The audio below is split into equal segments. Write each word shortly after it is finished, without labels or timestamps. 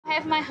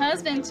have my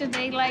husband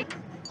today. Like,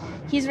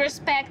 he's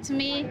respecting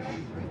me,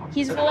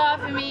 he's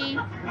loving me,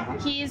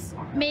 he's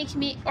making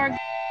me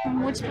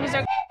multiples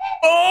orgasms.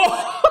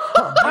 Oh,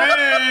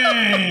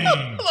 dang.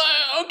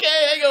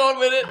 Okay, hang on a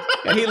minute.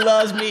 Yeah, he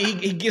loves me.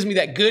 He gives me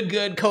that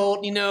good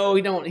Colt. You know,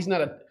 he's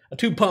not a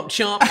two-pump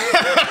chump.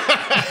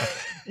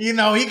 You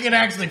know, he can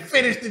actually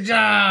finish the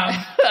job.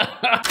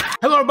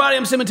 Hello, everybody.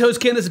 I'm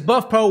CinnamonToastKen. This is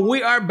Buff Pro.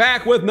 We are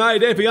back with 90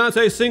 Day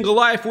Fiance Single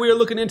Life. We are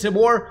looking into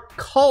more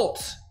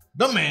Colt.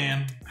 The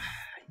man.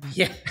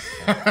 Yeah,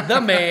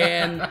 the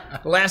man.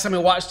 The last time we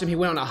watched him, he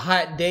went on a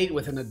hot date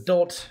with an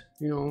adult,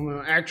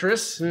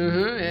 actress.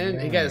 And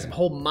he got his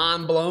whole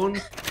mind blown.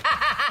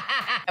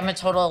 I'm a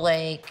total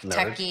like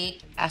tech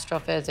geek,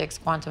 astrophysics,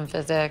 quantum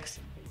physics.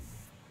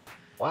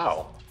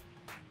 Wow.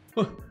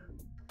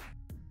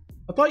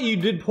 I thought you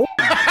did porn.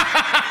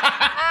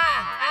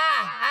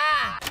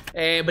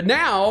 But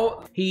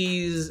now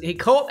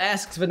Colt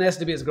asks Vanessa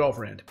to be his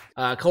girlfriend.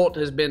 Colt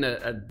has been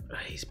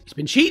he's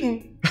been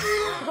cheating,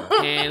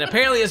 and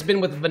apparently it's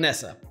been with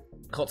Vanessa.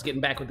 Colt's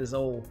getting back with his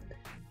old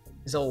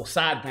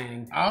side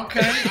thing.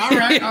 Okay, all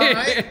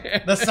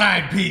right. The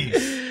side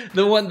piece.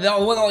 The one that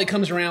only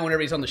comes around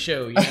whenever he's on the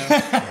show, you know?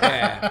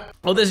 Yeah.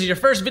 Well, this is your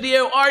first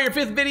video or your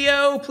 5th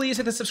video. Please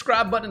hit the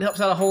subscribe button. It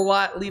helps out a whole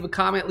lot. Leave a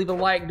comment, leave a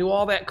like, do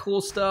all that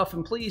cool stuff.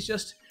 And please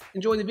just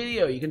enjoy the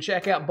video. You can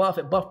check out Buff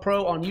at Buff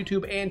Pro on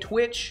YouTube and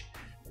Twitch.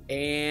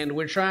 And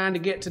we're trying to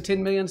get to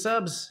 10 million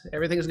subs.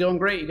 Everything is going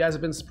great. You guys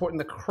have been supporting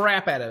the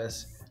crap out of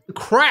us. The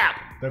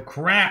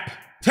crap.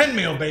 10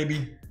 mil,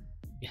 baby.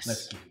 Yes.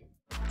 Let's get it.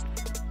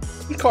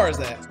 Whose car is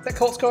that? Is that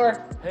Colt's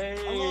car? Hey,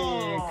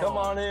 come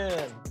on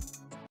in.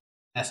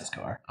 That's his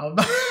car. I was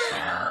about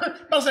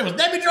to say, was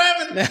Debbie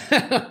driving?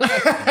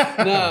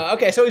 No,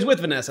 okay, so he's with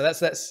Vanessa.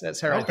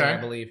 That's her right there, I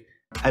believe.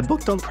 I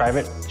booked a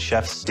private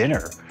chef's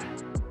dinner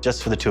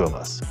just for the two of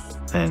us.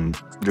 And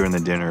during the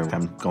dinner,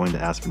 I'm going to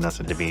ask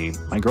Vanessa to be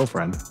my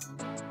girlfriend.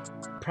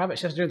 Private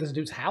chef's dinner at this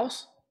dude's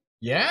house?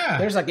 Yeah.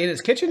 There's like in his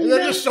kitchen? They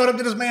just showed up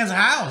to this man's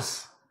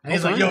house. And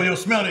he's like, yo,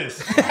 smell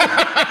this.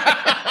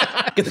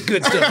 Get the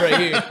good stuff right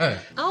here.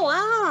 Oh,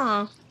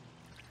 wow.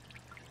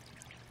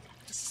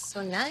 This is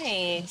so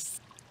nice.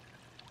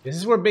 Is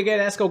this where Big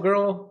Ed asked old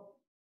girl?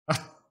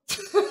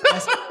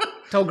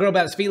 Told girl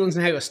about his feelings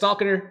and how he was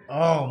stalking her?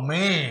 Oh,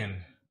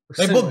 man.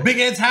 They booked Big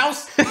Ed's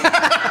house?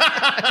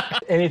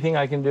 Anything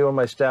I can do on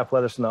my staff,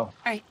 let us know. All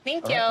right,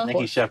 thank you.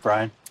 Thank you, Chef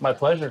Brian. My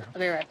pleasure. I'll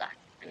be right back.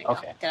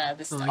 Okay. Get out of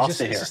this I'll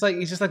stay here.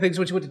 He's just like they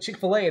just went to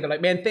Chick-fil-A. They're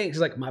like, man, thanks.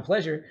 He's like, my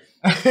pleasure.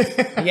 He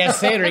has to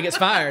say it or he gets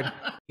fired.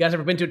 You guys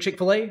ever been to a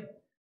Chick-fil-A?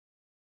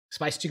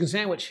 Spicy chicken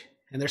sandwich.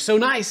 And they're so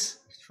nice.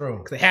 It's true.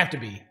 Because they have to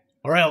be.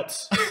 Or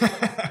else.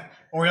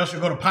 Or else you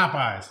go to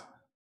Popeyes.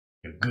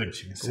 Get a good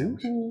chicken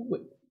sandwich. Ooh,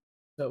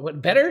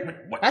 what,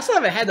 better? What? I still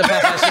haven't had the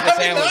Popeyes chicken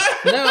sandwich.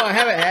 No, I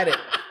haven't had it.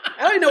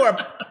 I don't even know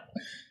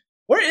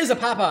where is a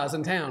Popeyes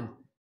in town?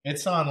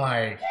 It's on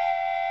like...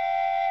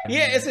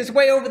 Yeah, it's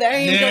way over there. I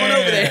ain't going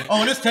over there.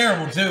 Oh, and it's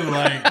terrible too.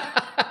 Like,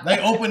 they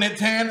open at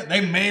 10.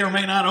 They may or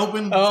may not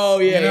open. Oh,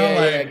 yeah, you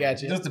know, yeah, I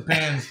got you. It just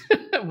depends.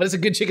 But it's a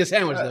good chicken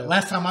sandwich, though.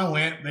 Last time I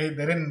went, they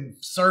didn't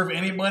serve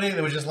anybody.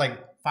 There was just like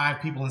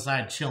 5 people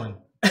inside chilling.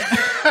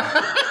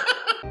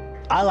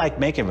 I like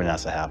making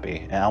Vanessa happy,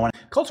 and I want.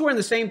 Colt's wearing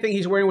the same thing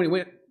he's wearing when he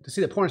went to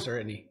see the porn star,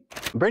 isn't he?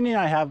 Brittany and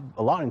I have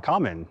a lot in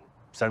common.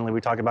 Suddenly, we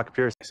talk about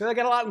computers. So they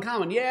got a lot in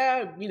common.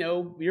 Yeah, you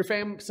know,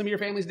 some of your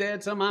family's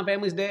dead, some of my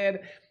family's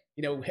dead.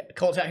 You know,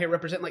 Colt's out here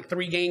representing like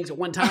 3 gangs at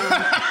one time.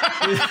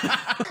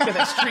 Got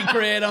that street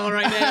cred on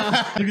right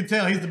now. You can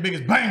tell he's the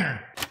biggest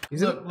banger.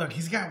 Look,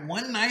 he's got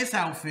one nice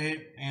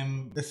outfit,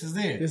 and this is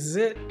it. This is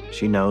it.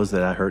 She knows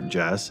that I hurt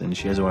Jess, and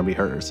she doesn't want to be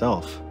hurt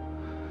herself.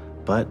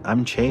 But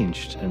I'm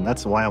changed, and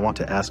that's why I want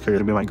to ask her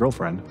to be my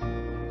girlfriend.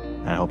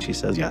 And I hope she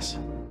says yes.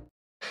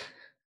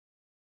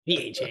 He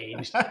ain't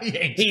changed.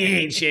 He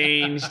ain't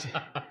changed.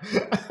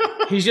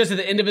 He's just at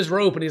the end of his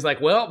rope, and he's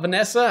like, well,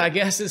 Vanessa, I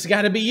guess it's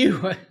got to be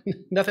you.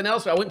 Nothing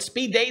else. I went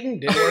speed dating.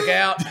 Didn't work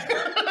out.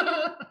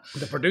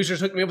 The producers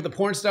hooked me up with the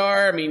porn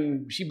star. I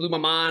mean, she blew my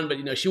mind, but,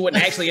 you know, she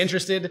wasn't actually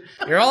interested.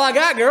 You're all I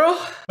got, girl.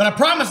 But I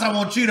promise I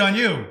won't cheat on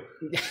you.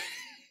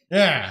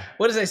 Yeah.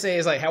 What does they say?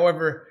 Is like,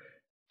 however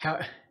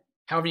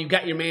you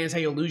got your man is how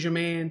you'll lose your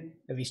man.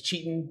 If he's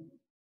cheating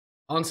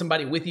on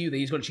somebody with you, then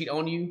he's going to cheat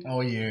on you.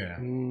 Oh, yeah.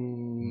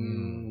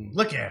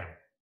 Look at him.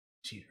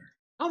 Cheater.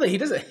 I don't think he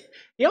doesn't.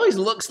 He always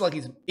looks like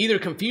he's either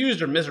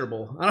confused or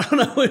miserable. I don't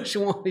know which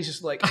one. He's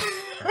just like,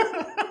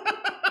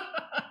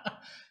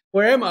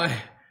 where am I?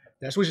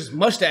 That's where his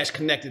mustache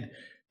connected.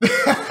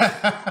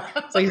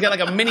 It's like he's got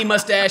like a mini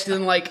mustache and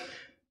then like.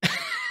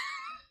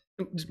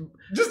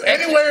 just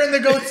anywhere in the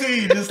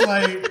goatee. Just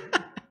like.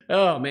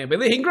 Oh, man.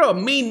 But he can grow a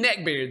mean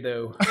neck beard,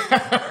 though.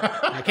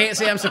 I can't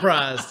say I'm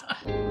surprised.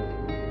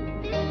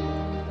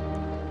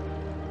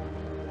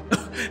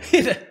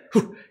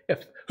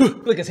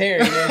 Look at his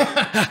hair, you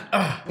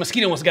know.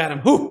 Mosquito almost got him.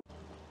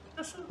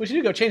 What you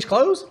do? Go change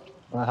clothes?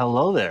 Well,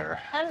 hello there.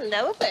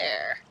 Hello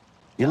there.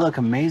 You look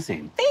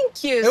amazing.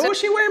 Thank you. Hey, what was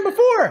she wearing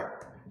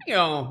before? You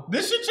know,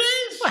 this should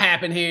change? What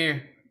happened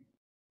here?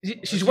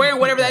 She's wearing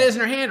whatever that is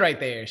in her hand right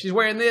there. She's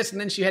wearing this,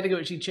 and then she had to go.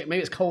 Maybe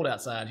it's cold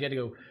outside. She had to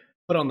go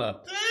put on the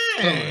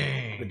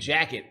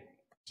jacket.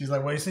 She's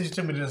like, well, since you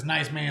took me to this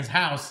nice man's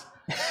house,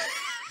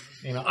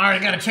 you know, I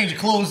already got to change your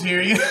clothes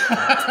here. You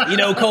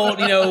know, Colt,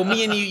 you know,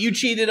 me and you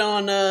cheated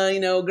on, you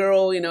know,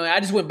 girl, you know, I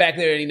just went back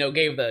there and, you know,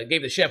 gave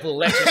the chef a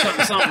little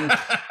extra something.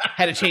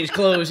 Had to change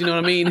clothes, you know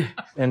what I mean?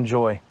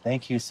 Enjoy.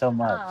 Thank you so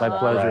much. My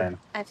pleasure.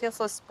 I feel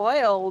so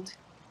spoiled.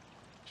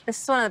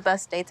 This is one of the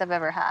best dates I've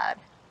ever had.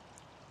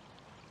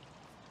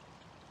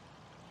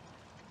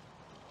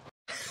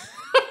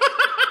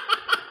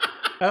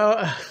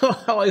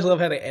 I always love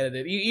how they edit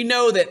it. You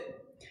know that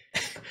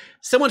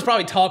someone's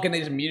probably talking, they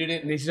just muted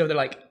it, and they just they're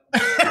like,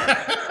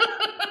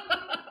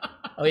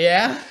 oh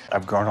yeah?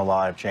 I've grown a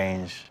lot, I've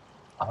changed.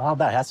 A lot of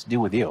that has to do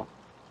with you.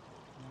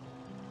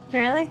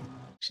 Really?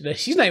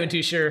 She's not even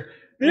too sure.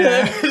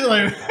 Yeah.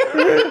 Like,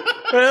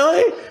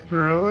 Really?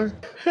 really?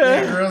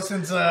 Yeah, girl,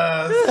 since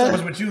I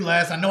was with you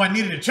last, I know I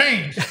needed a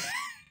change.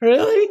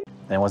 Really?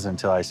 And it wasn't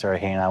until I started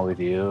hanging out with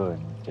you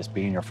and just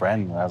being your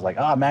friend, and I was like,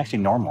 oh, I'm actually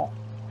normal.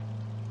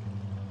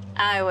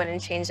 I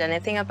wouldn't change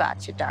anything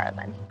about you,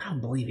 darling. I don't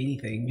believe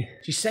anything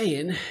she's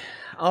saying.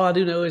 All I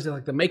do know is that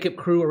like the makeup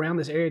crew around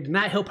this area did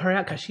not help her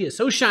out because she is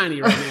so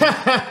shiny right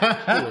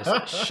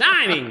now. She is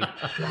shining.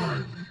 I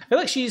feel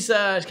like she's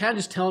kind of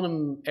just telling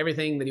him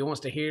everything that he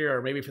wants to hear,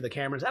 or maybe for the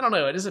cameras. I don't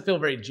know. It doesn't feel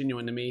very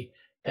genuine to me.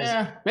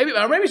 Yeah. Maybe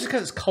it's just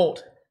because it's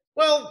Colt.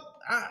 Well,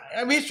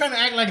 I mean, he's trying to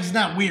act like it's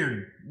not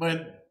weird,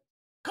 but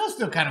Colt's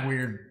still kind of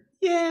weird.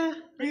 Yeah.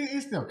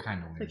 He's still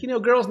kind of weird. Like, you know,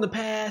 girls in the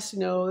past, you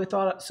know, they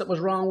thought something was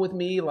wrong with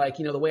me, like,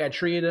 you know, the way I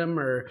treated them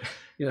or,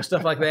 you know,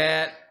 stuff like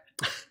that.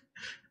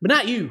 But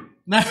not you.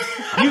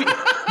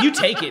 You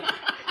take it.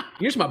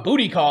 You're just my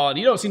booty call, and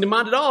you don't seem to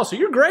mind at all, so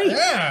you're great.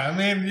 Yeah, I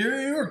mean,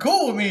 you were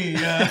cool with me.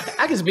 I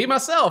can just be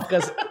myself,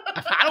 because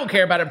I don't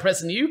care about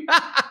impressing you.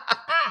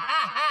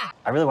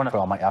 I really want to put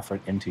all my effort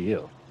into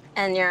you.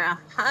 And you're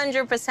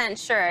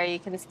 100% sure you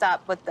can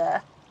stop with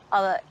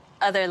all the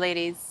other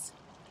ladies?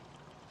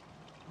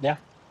 Yeah.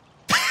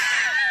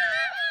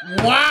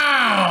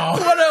 Wow!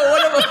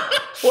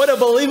 What a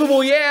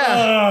believable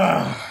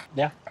yeah.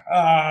 Yeah.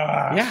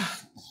 Yeah.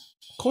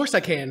 Of course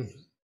I can.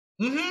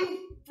 Mm-hmm.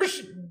 For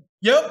sure.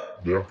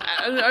 Yep. Yeah.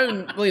 I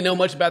don't really know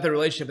much about their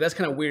relationship, but that's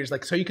kind of weird. It's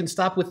like, so you can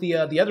stop with the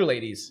other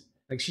ladies.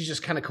 Like, she's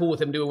just kind of cool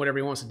with him doing whatever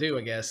he wants to do,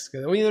 I guess. I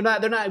mean,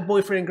 they're not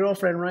boyfriend and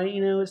girlfriend, right?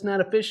 You know, it's not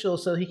official,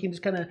 so he can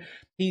just kind of,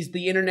 he's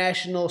the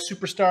international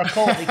superstar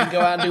Colt. He can go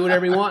out and do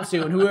whatever he wants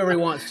to and whoever he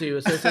wants to,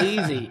 so it's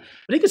easy.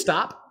 But he can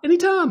stop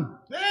anytime.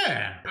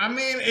 Yeah. I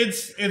mean,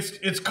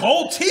 it's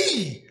Colt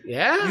T.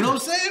 Yeah. You know what I'm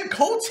saying?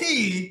 Colt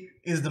T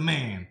is the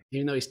man.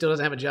 Even though he still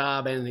doesn't have a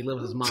job and he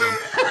lives with his mom.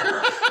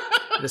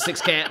 The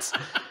 6 cats.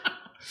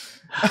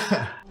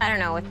 I don't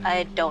know.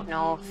 I don't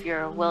know if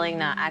you're willing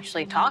to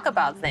actually talk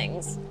about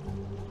things.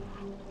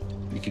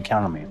 You can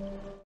count on me.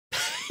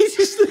 He's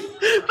just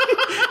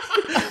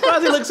why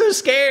does he look so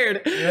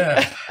scared?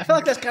 Yeah. I feel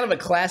like that's kind of a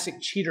classic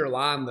cheater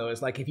line, though.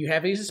 It's like, if you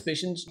have any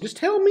suspicions, just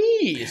tell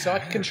me so I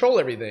can control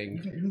everything.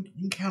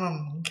 You can count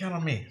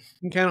on me.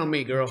 You can count on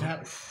me, girl.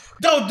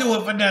 Don't do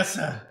it,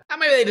 Vanessa.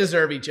 Maybe they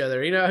deserve each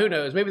other. You know, who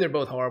knows? Maybe they're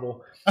both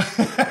horrible.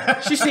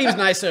 She seems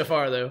nice so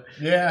far, though.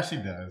 Yeah, she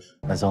does.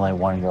 There's only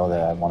one girl that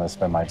I want to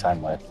spend my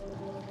time with.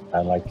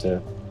 I'd like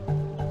to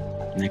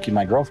make you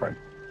my girlfriend.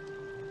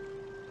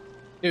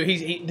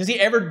 Dude, does he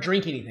ever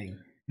drink anything?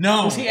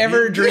 No. Does he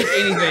ever drink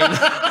anything?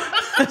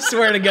 I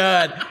swear to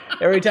God.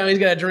 Every time he's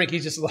got a drink,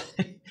 he's just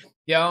like,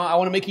 yeah, I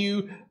want to make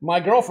you my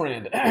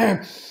girlfriend.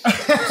 It's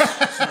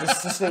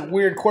just a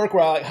weird quirk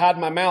where I like hide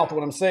my mouth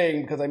what I'm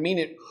saying because I mean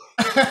it.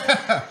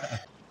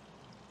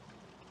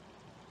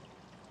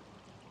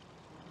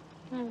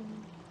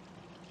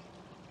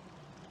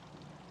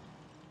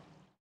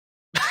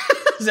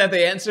 Is that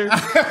the answer?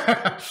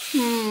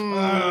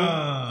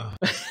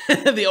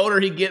 The older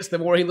he gets, the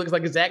more he looks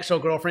like his actual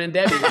girlfriend,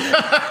 Debbie.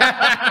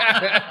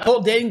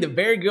 Colt dating the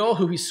very girl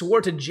who he swore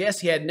to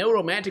Jess he had no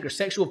romantic or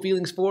sexual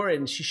feelings for,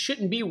 and she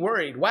shouldn't be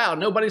worried. Wow,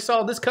 nobody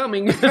saw this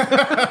coming.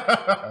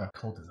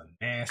 Colt is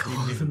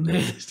a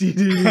nasty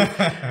dude.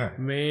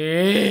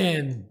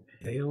 Man.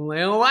 They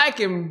don't like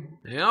him.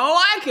 They don't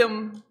like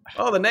him.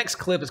 Oh, the next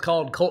clip is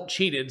called Colt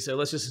Cheated, so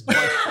let's just...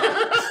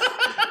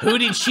 Who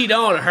did he cheat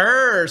on,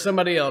 her or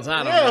somebody else?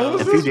 I don't know.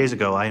 A few days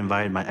ago, I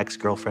invited my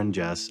ex-girlfriend,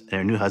 Jess, and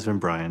her new husband,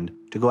 Brian,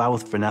 to go out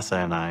with Vanessa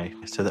and I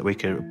so that we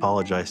could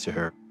apologize to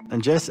her.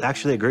 And Jess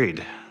actually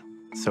agreed.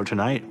 So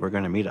tonight, we're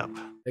going to meet up.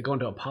 They're going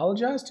to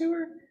apologize to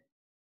her?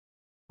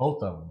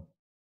 Both of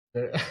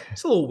them.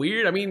 It's a little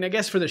weird. I mean, I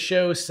guess for the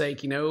show's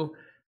sake, you know.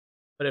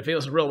 But if it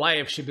was real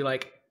life, she'd be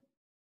like,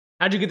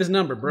 how'd you get this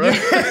number, bro?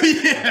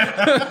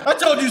 Yeah. I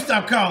told you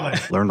stop calling.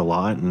 Learned a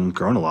lot and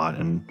grown a lot,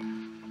 and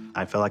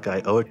I felt like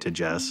I owe it to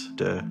Jess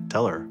to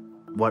tell her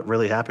what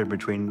really happened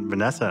between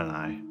Vanessa and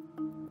I.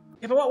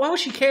 Yeah, but why would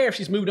she care if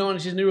she's moved on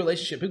and she's in a new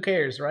relationship? Who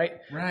cares, right?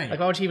 Right.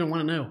 Like, why would she even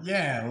want to know?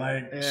 Yeah,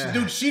 like,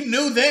 dude, she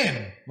knew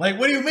then. Like,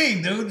 what do you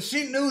mean, dude?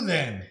 She knew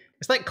then.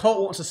 It's like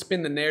Colt wants to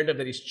spin the narrative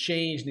that he's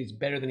changed and he's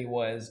better than he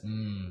was,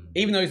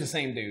 even though he's the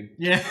same dude.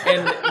 Yeah.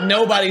 And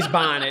nobody's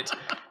buying it.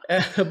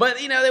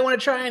 But you know, they want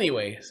to try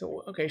anyway.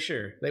 So okay,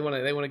 sure. They want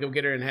to go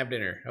get her and have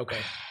dinner. Okay.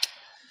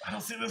 I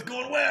don't see this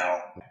going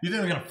well. You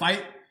think they're gonna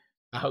fight?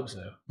 I hope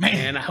so.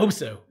 Man, I hope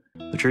so.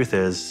 The truth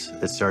is,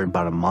 it started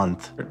about a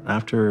month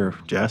after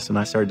Jess and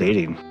I started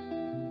dating.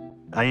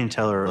 I didn't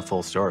tell her the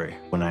full story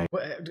when I...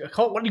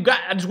 Colt, what do you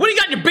got? What do you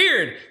got in your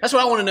beard? That's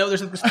what I want to know. There's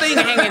this thing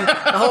hanging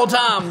the whole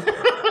time.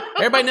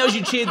 Everybody knows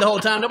you cheated the whole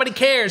time. Nobody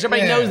cares.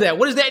 Everybody knows that.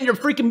 What is that in your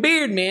freaking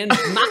beard, man?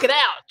 Just knock it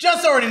out.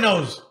 Jess already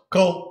knows,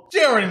 Colt.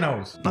 She already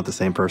knows. Not the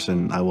same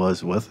person I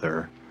was with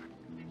her.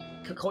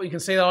 Colt, you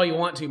can say that all you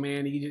want to,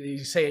 man.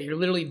 You say it. You're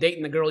literally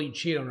dating the girl you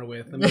cheat on her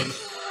with. I mean...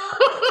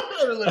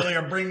 Literally,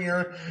 I'm bringing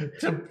her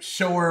to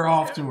show her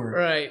off to her.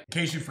 Right. In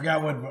case you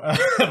forgot what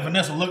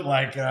Vanessa looked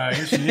like,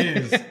 here she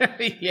is.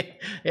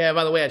 Yeah,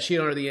 by the way, I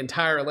cheated on her the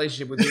entire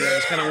relationship with you. I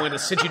just kind of wanted to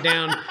sit you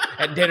down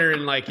at dinner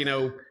and, like, you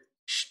know,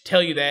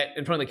 tell you that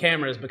in front of the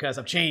cameras because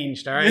I've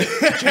changed, all right?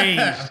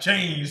 I've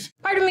changed.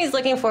 Part of me is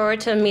looking forward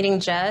to meeting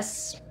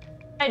Jess.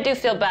 I do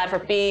feel bad for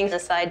being the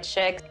side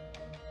chick.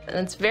 And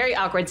it's a very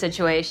awkward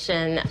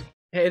situation.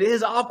 It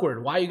is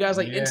awkward. Why are you guys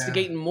like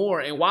instigating more?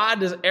 And why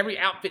does every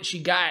outfit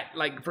she got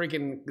like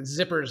freaking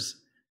zippers?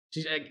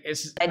 She's like,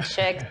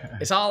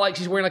 it's all like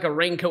she's wearing like a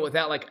raincoat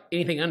without like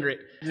anything under it.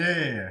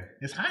 Yeah,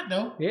 it's hot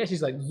though. Yeah,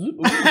 she's like,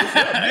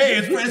 hey,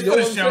 it's for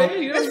the show.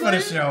 It's for the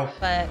show.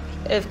 But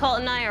if Colt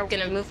and I are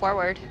gonna move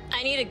forward,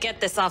 I need to get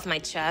this off my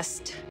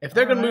chest. If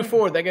they're gonna move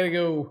forward, they gotta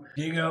go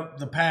dig up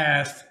the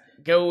past.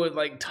 Go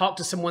like talk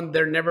to someone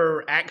they're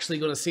never actually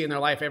gonna see in their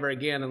life ever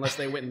again unless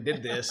they went and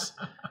did this.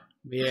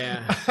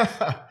 Yeah.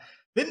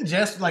 Didn't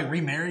Jess like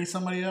remarry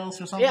somebody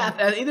else or something?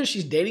 Yeah, either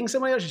she's dating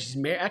somebody else or she's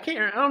married. I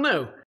don't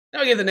know.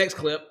 Now I'll give the next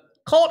clip.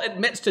 Colt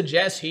admits to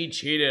Jess he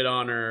cheated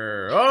on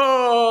her.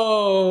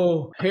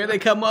 Oh, here they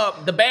come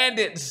up. The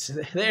bandits.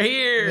 They're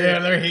here. Yeah,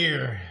 they're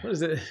here. What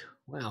is it?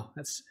 Wow,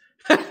 that's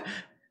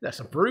that's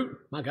a brute.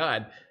 My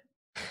God.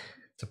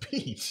 It's a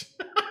peach.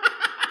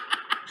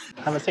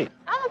 Have a seat.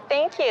 Oh,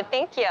 thank you.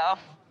 Thank you.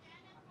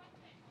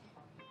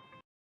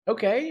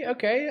 Okay.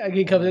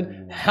 He comes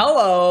in.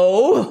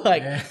 Hello.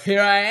 Like,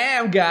 here I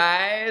am,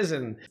 guys.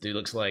 And dude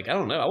looks like, I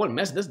don't know. I wouldn't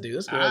mess with this dude.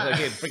 This guy looks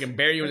like he'd freaking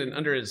bury you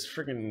under his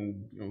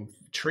freaking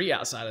tree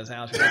outside his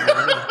house.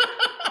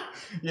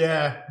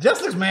 Yeah.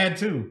 Jess looks mad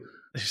too.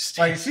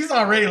 Like, she's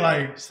already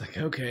like... It's like,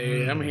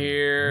 okay, I'm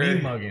here.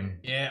 Me mugging.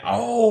 Yeah.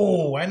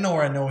 Oh, I know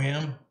where I know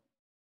him.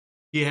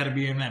 He had to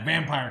be in that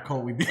vampire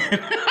cult we did.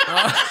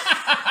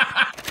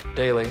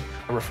 Daily,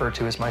 I refer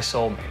to as my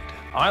soulmate.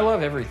 I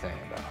love everything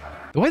about her.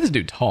 The way this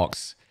dude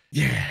talks,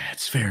 yeah,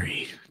 it's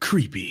very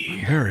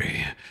creepy,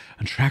 very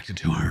attracted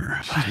to her.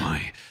 She's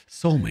my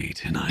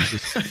soulmate, and I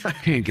just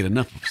can't get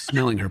enough of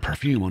smelling her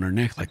perfume on her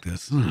neck like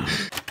this.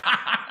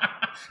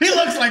 He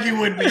looks like he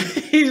would be.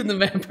 He's in the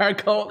vampire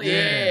cult.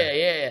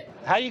 Yeah.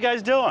 How you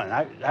guys doing?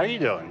 How are you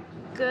doing?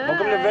 Good.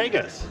 Welcome to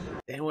Vegas.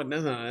 Damn, what?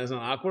 That's not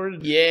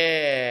awkward.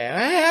 Yeah.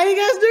 Hey, how you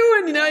guys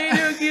doing? You know,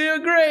 you're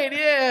doing great.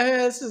 Yeah,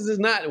 this is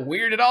not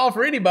weird at all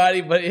for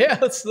anybody. But yeah,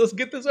 let's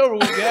get this over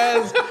with,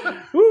 guys.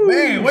 Woo.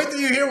 Man, wait till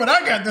you hear what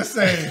I got to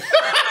say.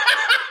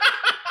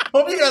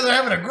 Hope you guys are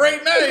having a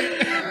great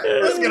night.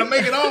 This is gonna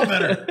make it all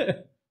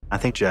better. I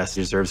think Jess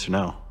deserves to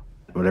know.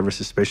 Whatever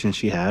suspicions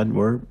she had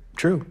were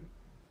true.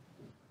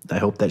 I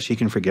hope that she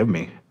can forgive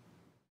me.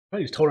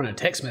 I just told her in a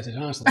text message,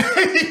 honestly.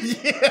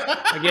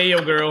 Like, yeah,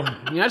 yo, girl.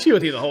 I cheated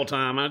with you the whole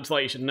time. I just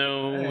thought you should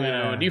know. You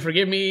know, do you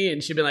forgive me?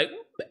 And she'd be like,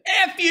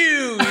 F you!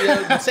 You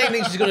know, the same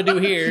thing she's going to do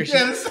here. The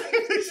same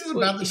thing she's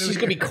about to do. She's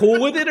going to be cool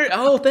with it? Or,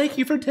 oh, thank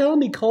you for telling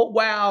me, Colt.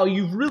 Wow,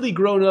 you've really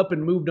grown up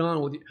and moved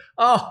on with you.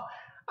 Oh,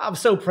 I'm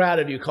so proud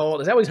of you,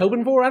 Colt. Is that what he's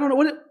hoping for? I don't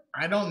know.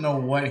 I don't know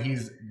what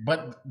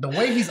but the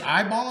way he's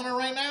eyeballing her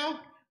right now,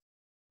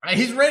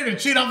 he's ready to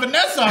cheat on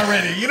Vanessa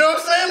already. You know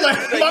what I'm saying?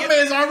 Like, my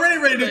man's already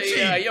ready to cheat.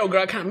 Yeah, yo,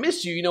 girl, I kind of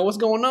missed you. You know, what's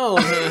going on?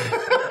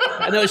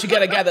 I know she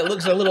got a guy that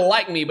looks a little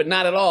like me, but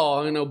not at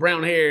all. You know,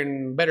 brown hair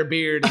and better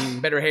beard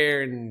and better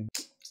hair and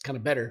it's kind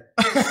of better.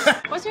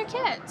 What's your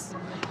kids?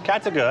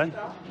 Cats are good.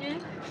 Yeah.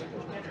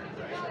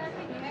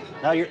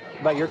 Now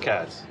about your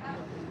cats.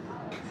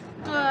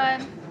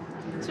 Good.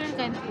 It's really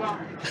good.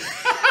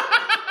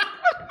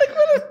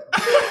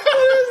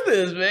 What is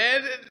this,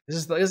 man?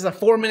 This is a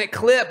 4-minute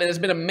clip, and it's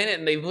been a minute,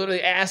 and they've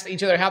literally asked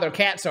each other how their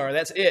cats are.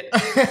 That's it. So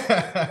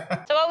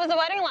what was the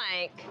wedding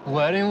like?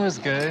 Wedding was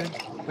good.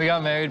 We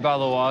got married by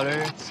the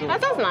water. So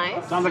That sounds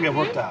nice. Sounds like it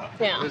worked out.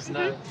 Yeah. it was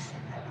nice.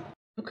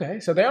 Okay,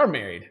 so they are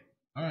married.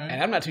 All right.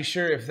 And I'm not too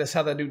sure if that's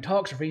how that dude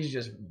talks or if he's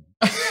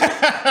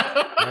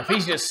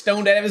just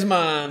stoned out of his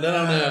mind. I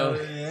don't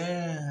know.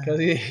 Yeah. Because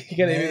he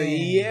got to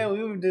be like,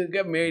 we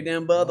got married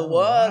down by the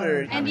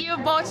water. And you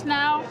both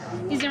now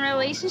is in a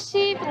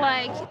relationship?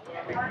 Like,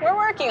 We're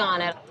working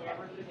on it.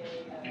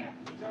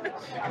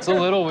 It's a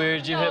little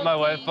weird. You hit my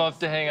wife up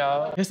to hang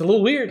out. It's a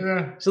little weird.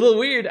 Yeah. It's a little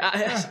weird.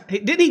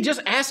 Didn't he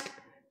just ask?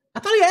 I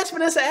thought he asked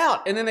Vanessa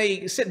out, and then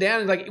they sit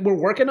down and like, we're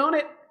working on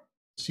it.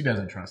 She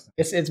doesn't trust him.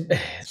 It's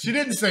She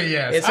didn't say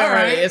yes.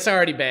 It's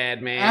already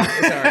bad, man.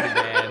 It's already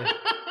bad.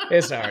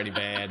 It's already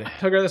bad.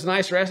 Took her this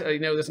nice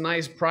this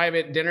nice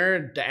private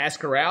dinner to ask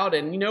her out,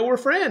 and we're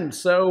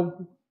friends,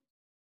 so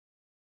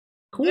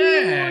cool,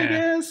 Yeah. I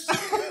guess.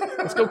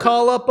 Let's go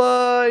call up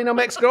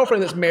my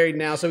ex-girlfriend that's married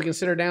now, so we can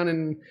sit her down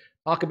and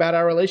talk about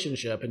our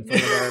relationship in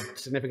front of our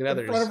significant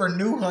others. In front of her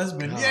new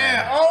husband.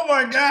 Yeah. Oh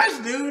my gosh,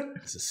 dude.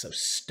 This is so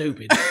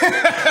stupid.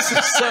 This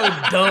is so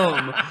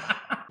dumb.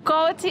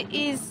 Colt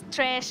is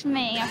trash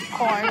man, of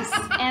course,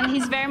 and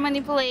he's very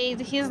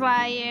manipulated. He's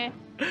liar.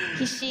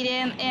 He's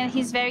cheating, and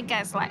he's very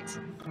gaslight.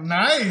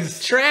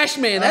 Nice. Trash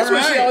man. That's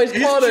what she always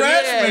called him.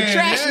 Trash Yeah, man,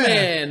 trash yeah.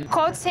 man.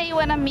 Colt say you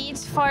wanna meet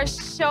for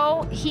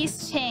show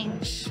his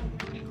change.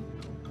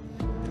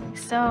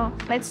 So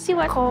let's see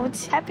what Colt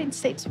happened to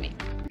say to me.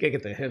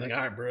 Get the head like, all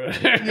right, bro. What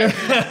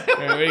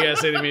do you gotta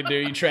say to me,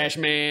 dude? You trash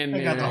man.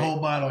 I got the whole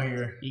bottle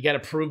here. You gotta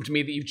prove to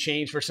me that you've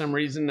changed for some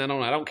reason. I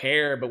don't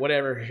care, but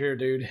whatever. Here,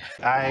 dude.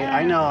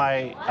 I know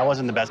I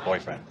wasn't the best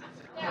boyfriend.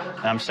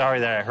 And I'm sorry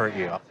that I hurt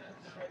you.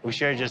 We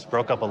should have just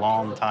broke up a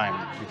long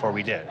time before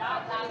we did.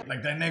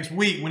 Like that next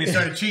week when he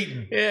started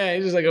cheating. Yeah,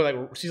 he's just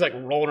like she's like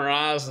rolling her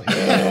eyes.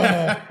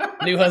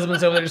 Like, new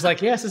husband's over there just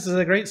like, yes, this is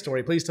a great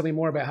story. Please tell me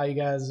more about how you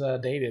guys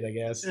dated, I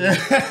guess.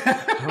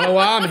 I don't know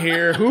why I'm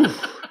here.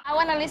 Oof. I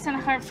want to listen to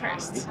her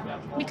first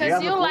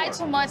because you lie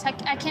too much. I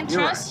can't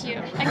trust you.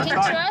 I can't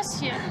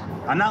trust you.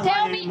 I'm not Tell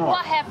lying me anymore.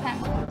 what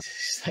happened.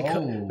 She's like, Oh.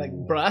 like,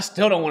 bro, I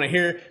still don't want to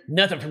hear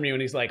nothing from you.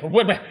 And he's like,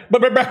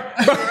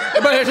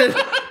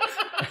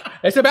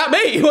 it's about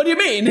me. What do you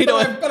mean?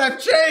 But I've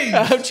changed.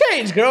 I've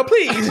changed, girl.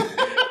 Please,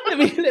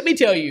 let me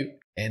tell you.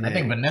 And I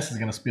think Vanessa's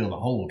gonna spill the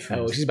whole truth.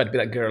 oh, she's about to be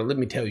like, girl, let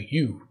me tell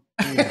you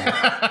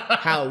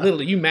how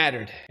little you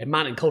mattered in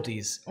mine and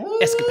Colty's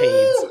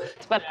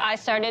escapades. But I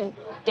started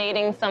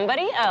dating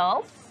somebody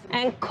else,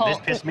 and Colt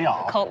This pissed me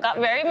off. Colt got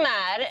very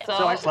mad, So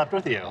I slept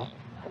with you.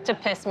 to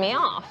piss me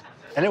off.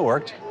 And it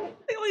worked.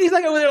 He's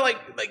like over there, like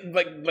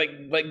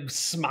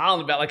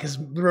smiling about like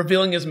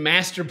revealing his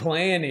master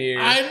plan here.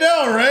 I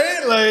know,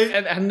 right? Like,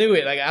 And I knew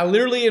it. Like I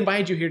literally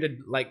invited you here to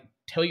like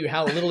tell you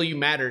how little you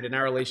mattered in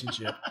our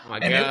relationship. Oh my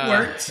and God. it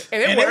worked.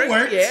 And it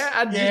worked.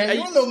 Yeah,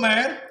 you were a little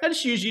mad. I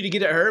just used you to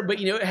get at her, but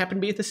it happened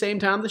to be at the same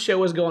time the show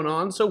was going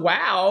on. So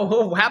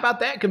wow, how about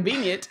that?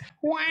 Convenient.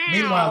 Wow.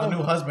 Meanwhile, the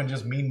new husband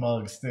just mean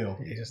mugs still.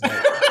 He's just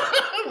like,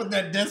 With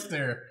that death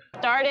stare.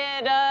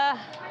 Started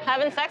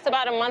having sex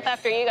about a month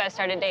after you guys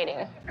started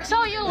dating.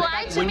 So you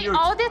lie to me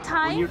all the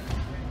time?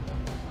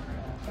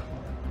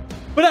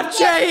 but I've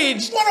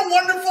changed. What a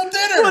wonderful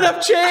dinner. But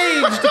I've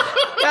changed.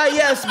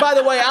 Yes. By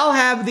the way, I'll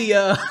have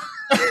the.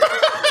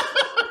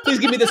 Please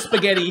give me the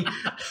spaghetti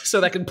so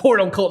that I can pour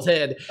it on Colt's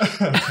head.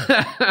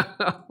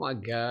 Oh my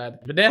God.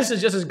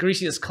 Vanessa's just as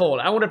greasy as Colt.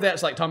 I wonder if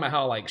that's like talking about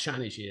how like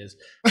shiny she is.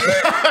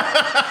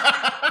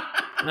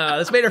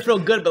 This made her feel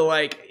good, but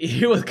like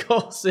you with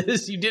Colt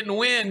says you didn't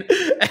win.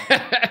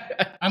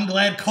 I'm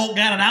glad Colt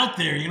got it out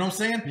there, you know what I'm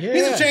saying? Yeah.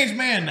 He's a changed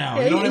man now,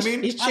 Yeah, you know what I he's-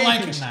 mean? he's I like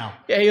him changed. now.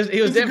 Yeah, he was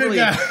He's a good definitely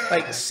guy.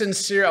 like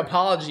sincere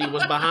apology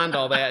was behind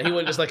all that. He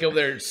wasn't just like over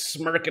there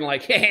smirking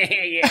like,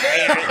 yeah,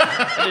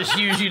 I just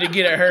used you to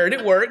get at her, and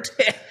it worked.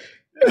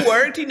 It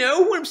worked, you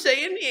know what I'm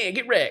saying? Yeah,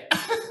 get wrecked.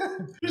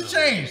 He's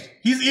changed.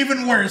 He's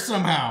even worse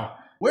somehow.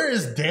 Where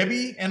is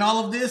Debbie and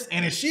all of this?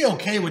 And is she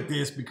okay with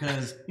this?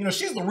 Because,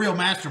 she's the real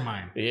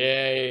mastermind.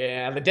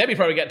 Yeah. The Debbie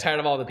probably got tired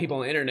of all the people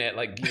on the internet,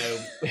 like,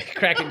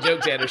 cracking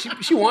jokes at her.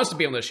 She wants to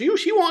be on the show.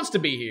 She wants to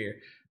be here.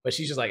 But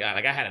she's just like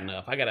I had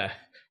enough.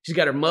 She's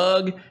got her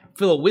mug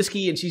full of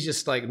whiskey, and she's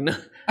just like, no,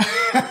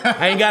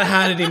 I ain't got to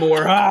hide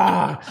anymore.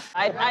 Ah.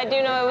 I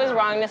do know it was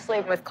wrong to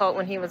sleep with Colt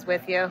when he was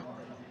with you,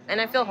 and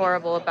I feel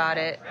horrible about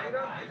it.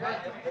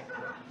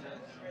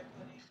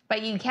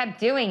 But you kept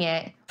doing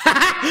it.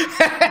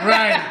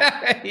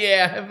 Right.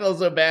 Yeah, I feel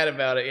so bad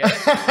about it. Yeah.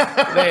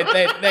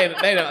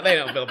 they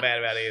don't feel bad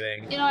about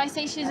anything. I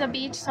say she's a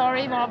bitch,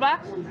 sorry, blah, blah,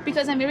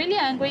 because I'm really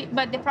angry,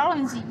 but the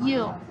problem is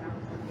you.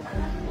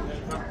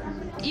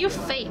 You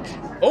fake.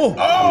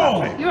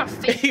 Oh! You're a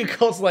fake.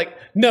 Colt's like,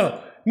 no.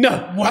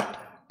 What?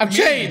 I've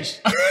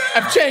changed. What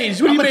do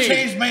you I'm mean? a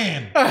changed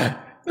man.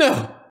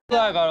 No.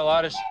 I got a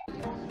lot of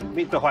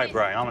Meet the white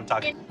Brian. I'm gonna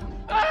talk.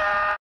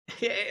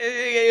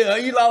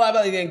 You lie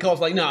about it, and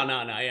Colt's like, no.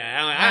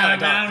 Yeah,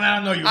 I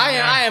don't know you.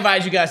 I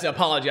invite you guys to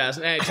apologize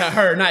to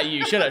her, not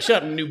you. Shut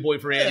up, new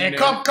boyfriend. Hey,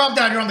 calm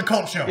down. You're on the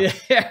Colt show.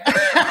 Yeah.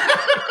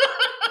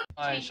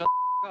 Alright, shut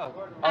the up.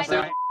 I'll say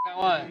what I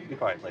want. Be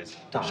quiet, please.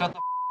 Shut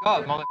the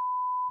up, mother.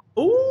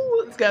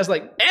 Ooh, this guy's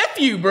like, F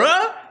you,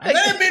 bruh.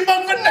 Let it be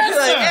about Vanessa.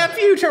 Like, F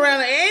you, turn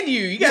around and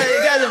you. You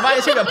guys invite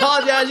us here to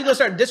apologize. You gonna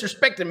start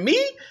disrespecting me?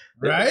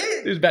 Right?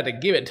 Who's about to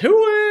give it to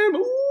him?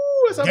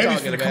 Ooh, that's what I'm Debbie's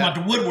talking gonna come out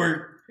about. the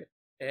woodwork.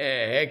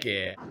 Yeah, heck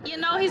yeah.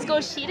 He's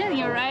gonna cheat on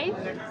you, right?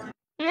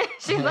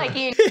 She's like,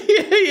 you.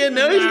 You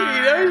know he's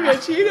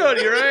gonna cheat on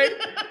you, right?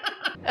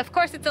 Of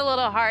course, it's a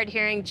little hard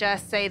hearing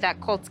Jess say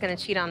that Colt's gonna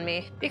cheat on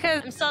me,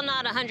 because I'm still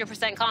not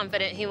 100%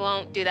 confident he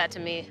won't do that to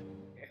me.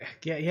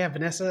 Yeah,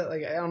 Vanessa.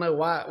 Like, I don't know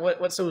why.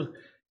 What's so?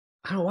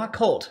 I don't know why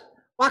Colt.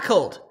 Why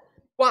Colt?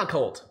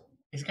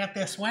 He's got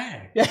that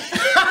swag.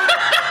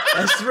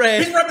 That's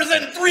right. He's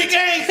representing 3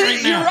 gangs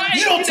right now. You're right.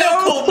 You don't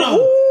tell Colt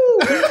no.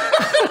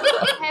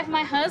 I have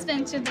my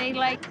husband today,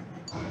 like,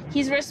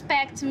 he's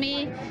respect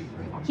me,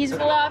 he's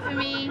love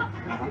me,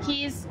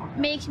 he's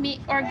make me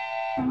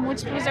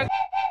multiples or.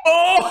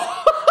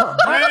 Oh,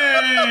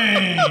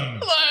 dang.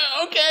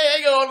 Okay,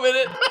 hang on a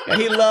minute. Yeah,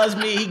 he loves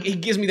me. He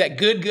gives me that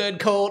good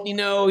Colt. You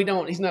know,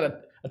 he's not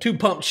a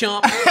 2-pump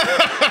chump.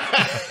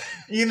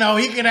 You know,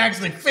 he can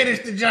actually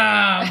finish the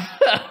job.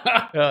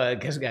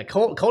 Because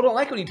Colt don't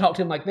like when you talk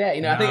to him like that.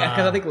 You know,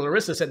 I think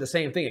Larissa said the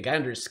same thing. It got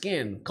under his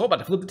skin. Colt about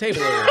to flip the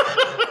table over.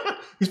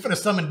 He's finna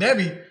summon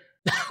Debbie.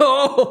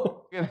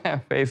 Oh. Look at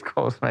that face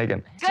Colt's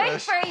making.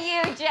 Good for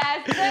you,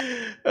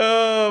 Jess.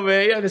 Oh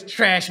man, yeah, this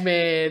trash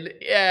man.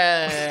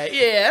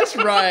 Yeah, that's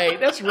right.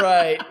 That's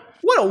right.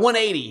 What a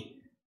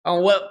 180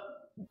 on what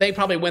they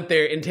probably went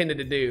there intended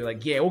to do.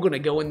 Like, yeah, we're gonna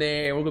go in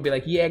there and we're gonna be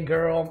like, yeah,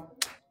 girl.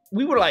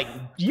 We were like,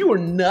 you were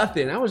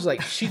nothing. I was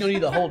like, she don't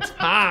need the whole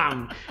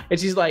time. And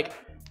she's like,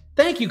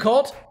 thank you,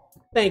 Colt.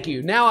 Thank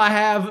you. Now I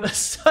have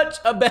such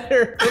a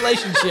better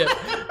relationship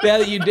now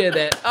that you did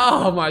that.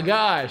 Oh my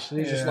gosh. And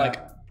he's just like,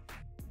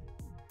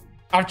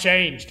 I've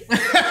changed.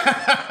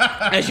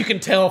 As you can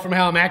tell from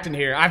how I'm acting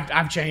here,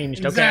 I've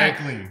changed, okay?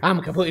 Exactly. I'm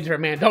a completely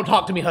different man. Don't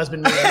talk to me,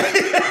 husband man.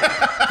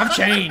 I've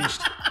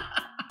changed.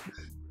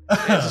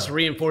 This just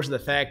reinforces the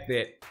fact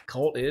that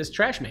Colt is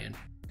trash man.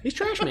 He's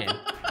trash man.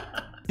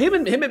 Him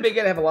and Big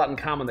Ed have a lot in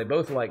common. They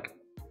both like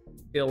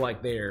feel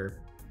like they're,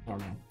 I don't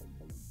know,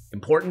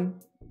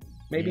 important,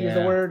 maybe is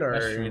the word,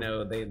 or you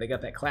know, they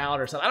got that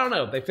clout or something. I don't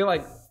know. They feel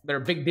like they're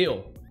a big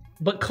deal.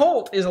 But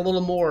Colt is a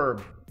little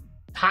more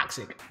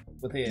toxic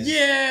with his.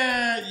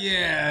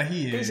 Yeah,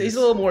 he is. He's a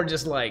little more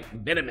just like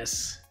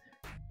venomous.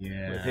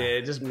 Yeah. With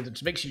it just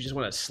makes you just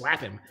want to slap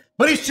him.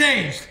 But he's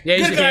changed.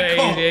 Yeah, Good guy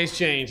Colt. He's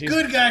changed.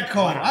 Good guy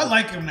Colt. I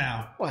like him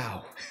now.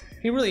 Wow.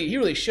 He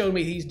really showed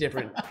me he's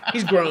different.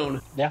 He's grown.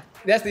 Yeah.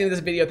 That's the end of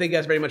this video. Thank you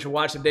guys very much for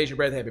watching. Today's your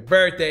birthday. Happy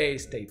birthday.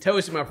 Stay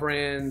toasty, my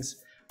friends.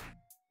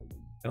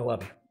 I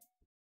love you.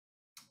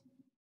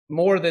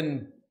 More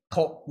than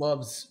Colt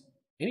loves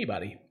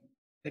anybody.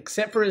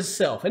 Except for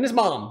himself and his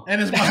mom.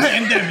 And his mom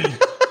and Debbie.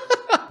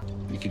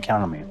 You can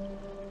count on me.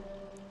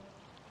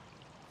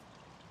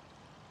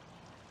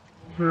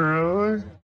 Really?